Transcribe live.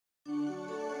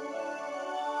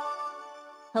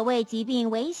何谓疾病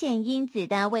危险因子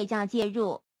的卫教介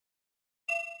入？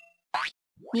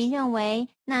您认为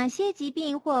哪些疾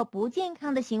病或不健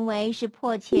康的行为是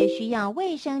迫切需要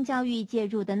卫生教育介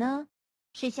入的呢？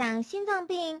是像心脏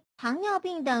病、糖尿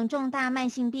病等重大慢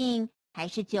性病，还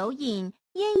是酒瘾、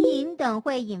烟瘾等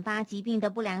会引发疾病的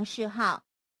不良嗜好，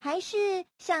还是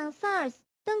像 SARS、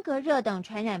登革热等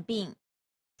传染病？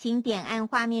请点按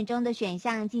画面中的选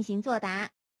项进行作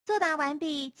答。作答完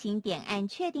毕，请点按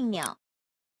确定钮。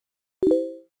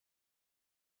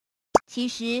其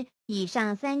实，以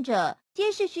上三者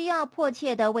皆是需要迫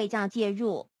切的卫教介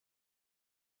入。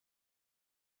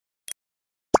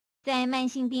在慢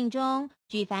性病中，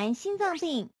举凡心脏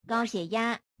病、高血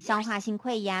压、消化性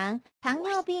溃疡、糖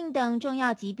尿病等重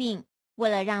要疾病，为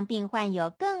了让病患有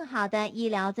更好的医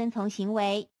疗遵从行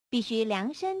为，必须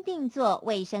量身定做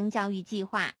卫生教育计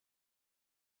划。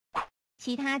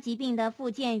其他疾病的复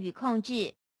健与控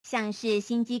制，像是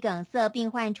心肌梗塞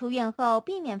病患出院后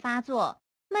避免发作，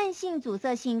慢性阻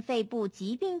塞性肺部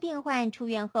疾病病患出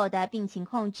院后的病情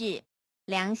控制，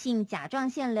良性甲状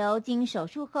腺瘤经手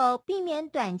术后避免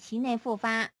短期内复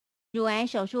发，乳癌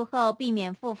手术后避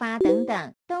免复发等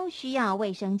等，都需要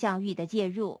卫生教育的介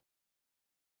入。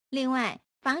另外，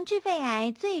防治肺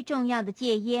癌最重要的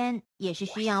戒烟，也是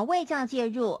需要卫教介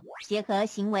入，结合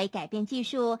行为改变技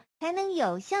术，才能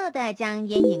有效地将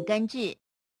烟瘾根治。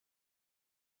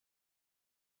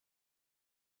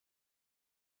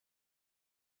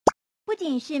不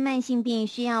仅是慢性病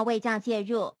需要卫教介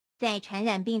入，在传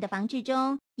染病的防治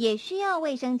中，也需要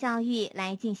卫生教育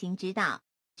来进行指导。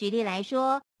举例来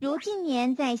说，如近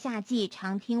年在夏季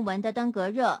常听闻的登革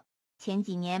热，前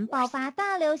几年爆发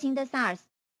大流行的 SARS，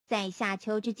 在夏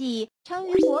秋之际常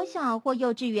于国小或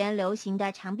幼稚园流行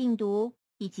的肠病毒，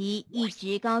以及一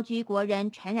直高居国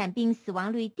人传染病死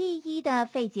亡率第一的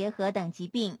肺结核等疾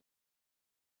病。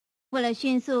为了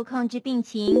迅速控制病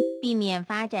情，避免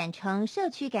发展成社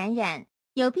区感染，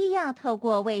有必要透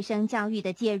过卫生教育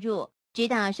的介入，指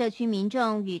导社区民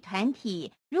众与团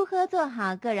体如何做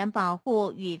好个人保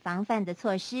护与防范的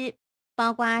措施，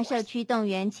包括社区动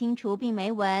员清除病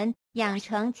媒蚊，养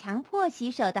成强迫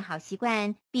洗手的好习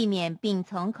惯，避免病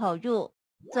从口入，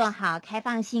做好开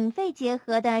放性肺结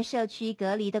核的社区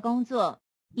隔离的工作，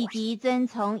以及遵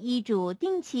从医嘱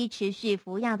定期持续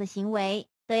服药的行为，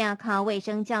都要靠卫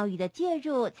生教育的介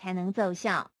入才能奏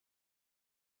效。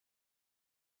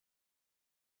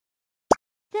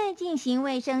在进行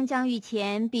卫生教育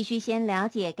前，必须先了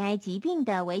解该疾病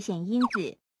的危险因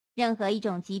子。任何一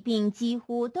种疾病几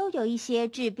乎都有一些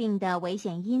致病的危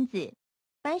险因子，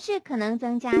凡是可能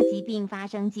增加疾病发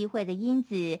生机会的因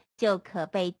子，就可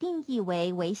被定义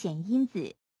为危险因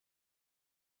子。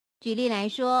举例来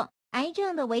说，癌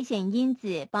症的危险因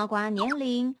子包括年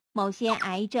龄、某些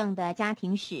癌症的家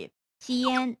庭史、吸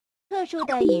烟、特殊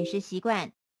的饮食习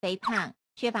惯、肥胖、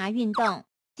缺乏运动、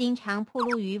经常暴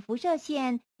露于辐射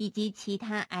线以及其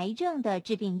他癌症的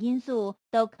致病因素，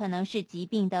都可能是疾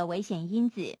病的危险因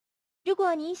子。如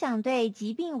果你想对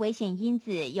疾病危险因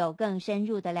子有更深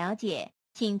入的了解，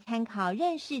请参考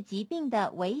认识疾病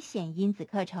的危险因子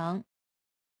课程。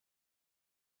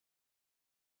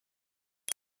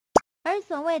而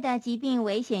所谓的疾病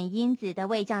危险因子的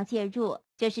卫教介入，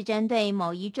就是针对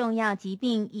某一重要疾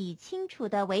病已清楚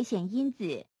的危险因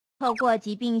子，透过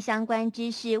疾病相关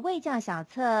知识卫教小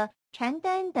册、传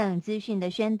单等资讯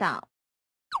的宣导，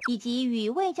以及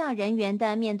与卫教人员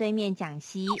的面对面讲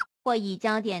习，或以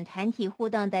焦点团体互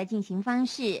动的进行方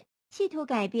式，企图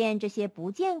改变这些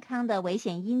不健康的危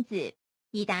险因子，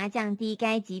以达降低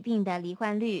该疾病的罹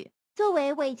患率，作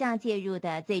为卫教介入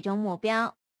的最终目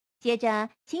标。接着，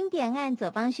请点按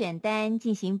左方选单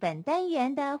进行本单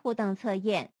元的互动测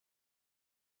验。